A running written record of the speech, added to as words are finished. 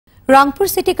Rangpur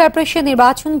city corporation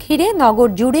নির্বাচন ঘিরে নগর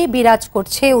জুড়ে বিরাজ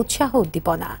করছে উৎসাহ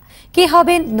উদ্দীপনা। কে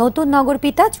হবেন নতুন নগর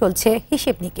পিতা চলছে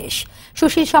হিসেব নিকেশ।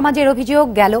 সুশীল সমাজের অভিযোগ,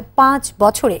 গেল 5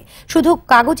 বছরে শুধু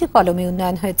কাগজে কলমে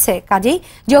উন্নয়ন হয়েছে। কাজেই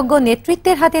যোগ্য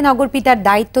নেতৃত্বের হাতে নগর পিতার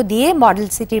দায়িত্ব দিয়ে মডেল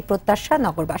সিটির প্রত্যাশা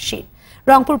নগরবাসীর।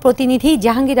 রংপুর প্রতিনিধি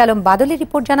জাহাঙ্গীর আলম বাদলের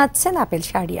রিপোর্ট জানাচ্ছেন আপেল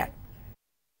শাহরিয়ার।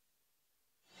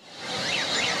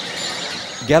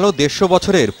 গেল 150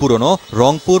 বছরের পুরনো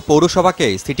রংপুর পৌরসভাকে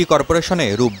সিটি কর্পোরেশনে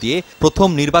রূপ দিয়ে প্রথম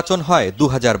নির্বাচন হয়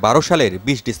 2012 সালের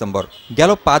 20 ডিসেম্বর।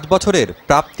 গেল 5 বছরের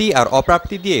প্রাপ্তি আর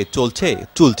অপ্রাপ্তি দিয়ে চলছে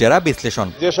চুলচেরা বিশ্লেষণ।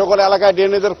 যে সকল এলাকায়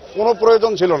ড্রেনেজের কোনো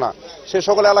প্রয়োজন ছিল না, সে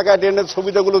সকল এলাকায় ড্রেনেজ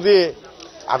সুবিধাগুলো দিয়ে,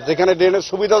 আর যেখানে ড্রেনের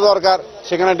সুবিধা দরকার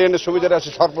সেখানে ড্রেনের সুবিধাটা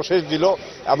সর্বশেষ দিল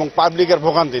এবং পাবলিকের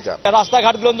ভোগান্তিটা।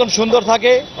 রাস্তাঘাটগুলো সুন্দর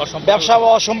থাকে, ব্যবসা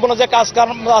অসম্পূর্ণ যে কাজ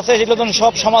আছে সেগুলো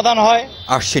সব সমাধান হয়।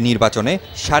 আসছে নির্বাচনে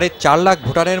 4.5 লাখ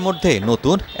ভোটারের মধ্যে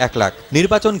নতুন 1 লাখ।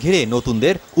 নির্বাচন ঘিরে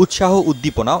নতুনদের উৎসাহ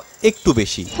উদ্দীপনাও একটু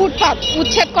বেশি। ফুটপাত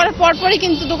উচ্ছেদ করার পরপরই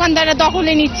কিন্তু দোকানদাররা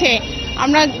দখলে নিচ্ছে।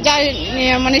 আমরা যা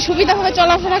সুবিধাভাবে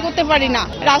চলাফেরা করতে পারি না।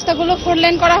 রাস্তাগুলো 4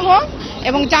 লেন করা হোক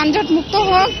এবং যানজট মুক্ত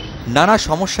হোক। নানা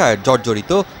সমস্যায়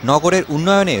জর্জরিত নগরের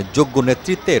উন্নয়নে যোগ্য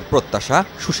নেতৃত্বের প্রত্যাশা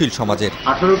সুশীল সমাজের।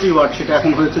 18টি ওয়ার্ড সেটা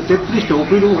এখন হয়েছে 33টা।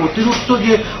 অতিরিক্ত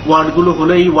যে ওয়ার্ডগুলো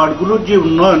হলো, এই ওয়ার্ডগুলোর যে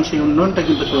উন্নয়ন, সেই উন্নয়নটা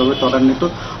কিন্তু সেভাবে ত্বরান্বিত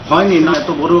হয়নি। না, এত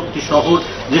বড় একটি শহর,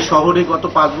 যে শহরে গত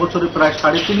 5 বছরে প্রায়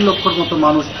 3.5 লক্ষর মতো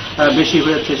মানুষ বেশি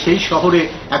হয়েছে, সেই শহরে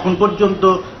এখন পর্যন্ত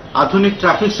আধুনিক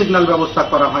ট্রাফিক সিগন্যাল ব্যবস্থা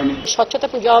করা হয়নি। স্বচ্ছতা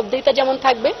জবাবদিহিতা যেমন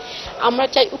থাকবে, আমরা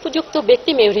চাই উপযুক্ত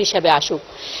ব্যক্তি মেয়র হিসেবে আসুক।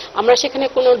 আমরা সেখানে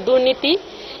কোনো দুর্নীতি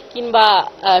কিংবা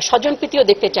স্বজনপ্রীতিও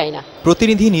দেখতে চাই না।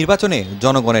 প্রতিনিধি নির্বাচনে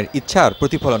জনগণের ইচ্ছার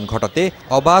প্রতিফলন ঘটাতে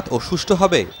অবাধ ও সুষ্ঠু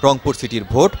হবে রংপুর সিটির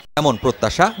ভোট, এমন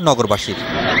প্রত্যাশা নগরবাসীর।